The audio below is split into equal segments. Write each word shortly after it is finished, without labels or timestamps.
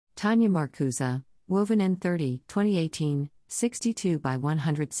Tanya Marcusa, woven N30, 2018, 62 by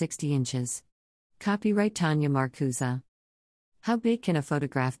 160 inches. Copyright Tanya Marcusa. How big can a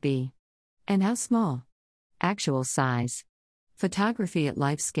photograph be? And how small? Actual size. Photography at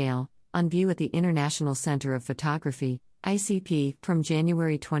life scale, on view at the International Center of Photography, ICP, from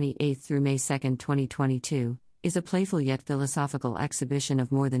January 28 through May 2, 2022, is a playful yet philosophical exhibition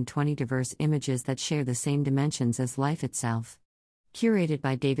of more than 20 diverse images that share the same dimensions as life itself. Curated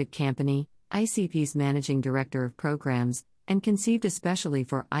by David Campany, ICP's Managing Director of Programs, and conceived especially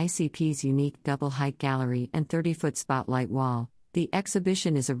for ICP's unique double-height gallery and 30-foot spotlight wall, the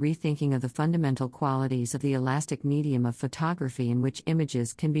exhibition is a rethinking of the fundamental qualities of the elastic medium of photography, in which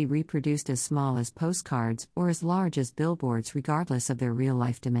images can be reproduced as small as postcards or as large as billboards regardless of their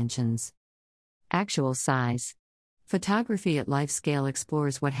real-life dimensions. Actual size. Photography at life scale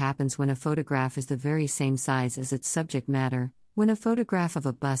explores what happens when a photograph is the very same size as its subject matter, when a photograph of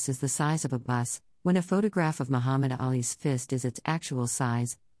a bus is the size of a bus, when a photograph of Muhammad Ali's fist is its actual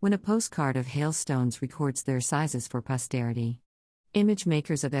size, when a postcard of hailstones records their sizes for posterity. Image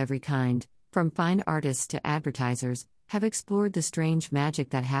makers of every kind, from fine artists to advertisers, have explored the strange magic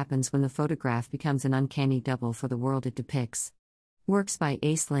that happens when the photograph becomes an uncanny double for the world it depicts. Works by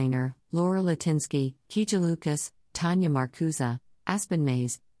Ace Laner, Laura Latinsky, Keija Lucas, Tanya Marcusa, Aspen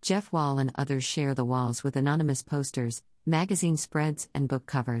Mays, Jeff Wall, and others share the walls with anonymous posters, magazine spreads, and book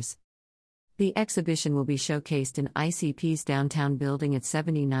covers. The exhibition will be showcased in ICP's downtown building at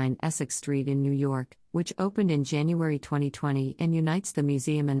 79 Essex Street in New York, which opened in January 2020 and unites the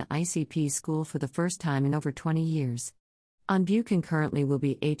museum and ICP school for the first time in over 20 years. On view concurrently will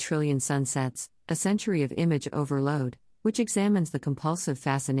be 8 Trillion Sunsets, A Century of Image Overload, which examines the compulsive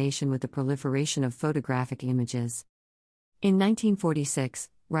fascination with the proliferation of photographic images. In 1946,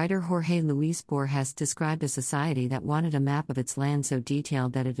 writer Jorge Luis Borges described a society that wanted a map of its land so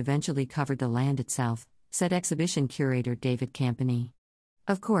detailed that it eventually covered the land itself, said exhibition curator David Campany.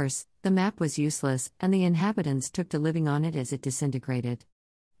 Of course, the map was useless, and the inhabitants took to living on it as it disintegrated.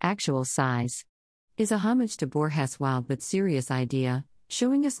 Actual size is a homage to Borges' wild but serious idea,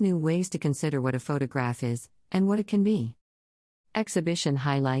 showing us new ways to consider what a photograph is, and what it can be. Exhibition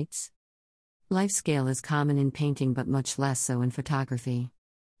highlights. Life scale is common in painting but much less so in photography.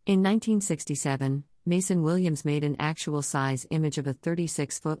 In 1967, Mason Williams made an actual-size image of a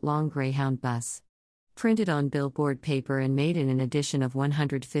 36-foot-long Greyhound bus. Printed on billboard paper and made in an edition of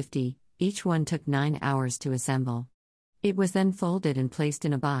 150, each one took 9 hours to assemble. It was then folded and placed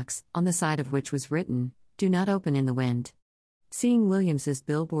in a box, on the side of which was written, "Do not open in the wind." Seeing Williams's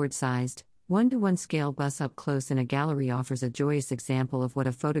billboard-sized, 1:1 scale bus up close in a gallery offers a joyous example of what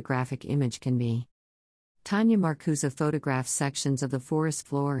a photographic image can be. Tanya Marcusa photographs sections of the forest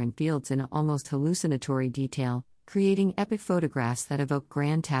floor and fields in almost hallucinatory detail, creating epic photographs that evoke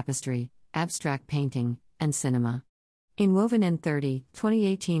grand tapestry, abstract painting, and cinema. In Woven N30,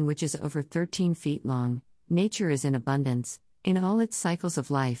 2018, which is over 13 feet long, nature is in abundance, in all its cycles of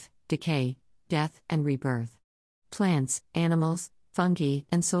life, decay, death, and rebirth. Plants, animals, fungi,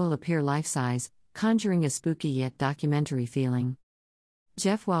 and soil appear life-size, conjuring a spooky yet documentary feeling.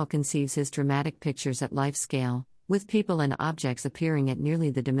 Jeff Wall conceives his dramatic pictures at life scale, with people and objects appearing at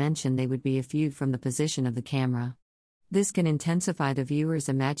nearly the dimension they would be if viewed from the position of the camera. This can intensify the viewer's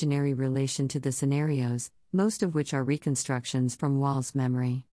imaginary relation to the scenarios, most of which are reconstructions from Wall's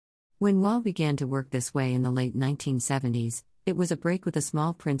memory. When Wall began to work this way in the late 1970s, it was a break with the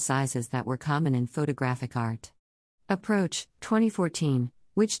small print sizes that were common in photographic art. Approach, 2014,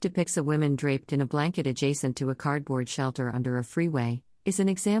 which depicts a woman draped in a blanket adjacent to a cardboard shelter under a freeway, is an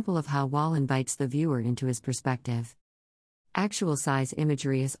example of how Wall invites the viewer into his perspective. Actual-size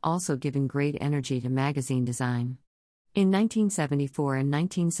imagery has also given great energy to magazine design. In 1974 and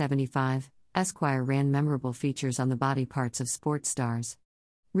 1975, Esquire ran memorable features on the body parts of sports stars.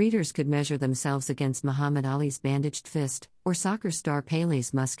 Readers could measure themselves against Muhammad Ali's bandaged fist, or soccer star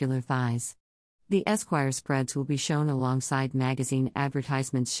Pele's muscular thighs. The Esquire spreads will be shown alongside magazine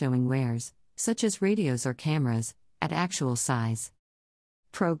advertisements showing wares, such as radios or cameras, at actual size.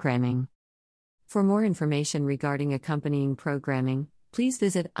 Programming. For more information regarding accompanying programming, please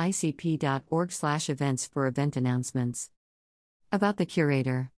visit icp.org/events for event announcements. About the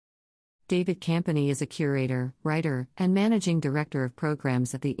curator. David Campany is a curator, writer, and managing director of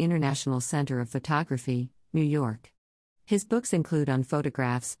programs at the International Center of Photography, New York. His books include On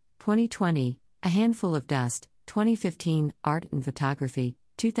Photographs, 2020, A Handful of Dust, 2015, Art and Photography,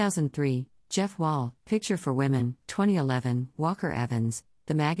 2003, Jeff Wall, Picture for Women, 2011, Walker Evans,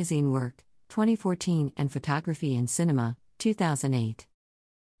 The Magazine Work, 2014, and Photography and Cinema, 2008.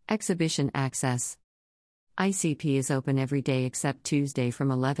 Exhibition access. ICP is open every day except Tuesday from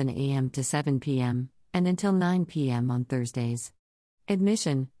 11 a.m. to 7 p.m., and until 9 p.m. on Thursdays.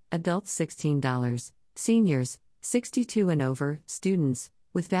 Admission: adults $16, seniors, 62 and over, students,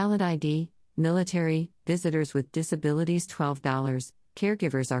 with valid ID, military, visitors with disabilities $12,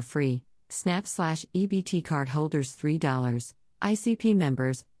 caregivers are free, SNAP/EBT card holders $3, ICP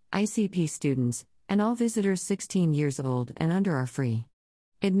members, ICP students, and all visitors 16 years old and under are free.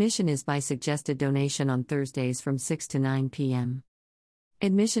 Admission is by suggested donation on Thursdays from 6 to 9 p.m.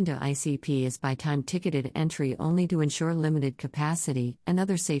 Admission to ICP is by time-ticketed entry only to ensure limited capacity and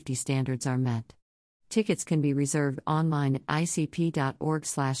other safety standards are met. Tickets can be reserved online at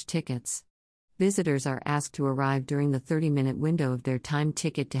icp.org/tickets. Visitors are asked to arrive during the 30-minute window of their time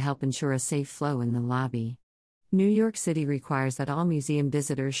ticket to help ensure a safe flow in the lobby. New York City requires that all museum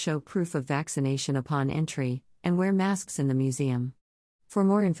visitors show proof of vaccination upon entry and wear masks in the museum. For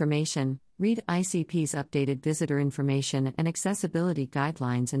more information, read ICP's updated visitor information and accessibility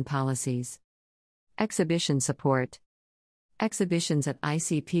guidelines and policies. Exhibition support. Exhibitions at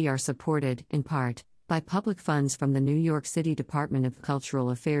ICP are supported, in part, by public funds from the New York City Department of Cultural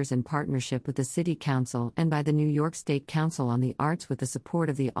Affairs in partnership with the City Council and by the New York State Council on the Arts with the support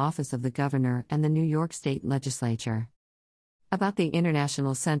of the Office of the Governor and the New York State Legislature. About the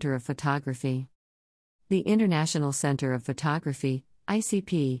International Center of Photography. The International Center of Photography,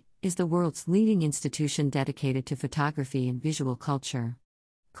 ICP, is the world's leading institution dedicated to photography and visual culture.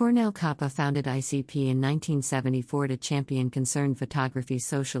 Cornel Coppa founded ICP in 1974 to champion concerned photography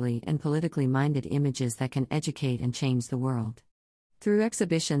socially and politically minded images that can educate and change the world. Through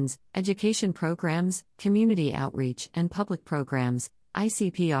exhibitions, education programs, community outreach, and public programs,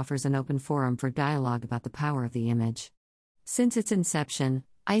 ICP offers an open forum for dialogue about the power of the image. Since its inception,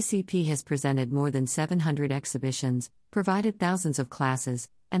 ICP has presented more than 700 exhibitions, provided thousands of classes,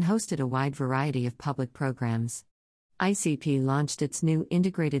 and hosted a wide variety of public programs. ICP launched its new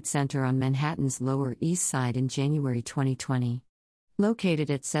integrated center on Manhattan's Lower East Side in January 2020.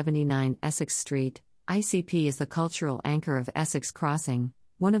 Located at 79 Essex Street, ICP is the cultural anchor of Essex Crossing,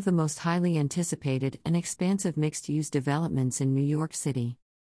 one of the most highly anticipated and expansive mixed-use developments in New York City.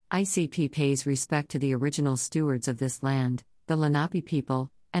 ICP pays respect to the original stewards of this land, the Lenape people,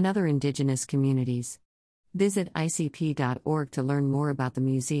 and other indigenous communities. Visit icp.org to learn more about the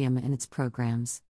museum and its programs.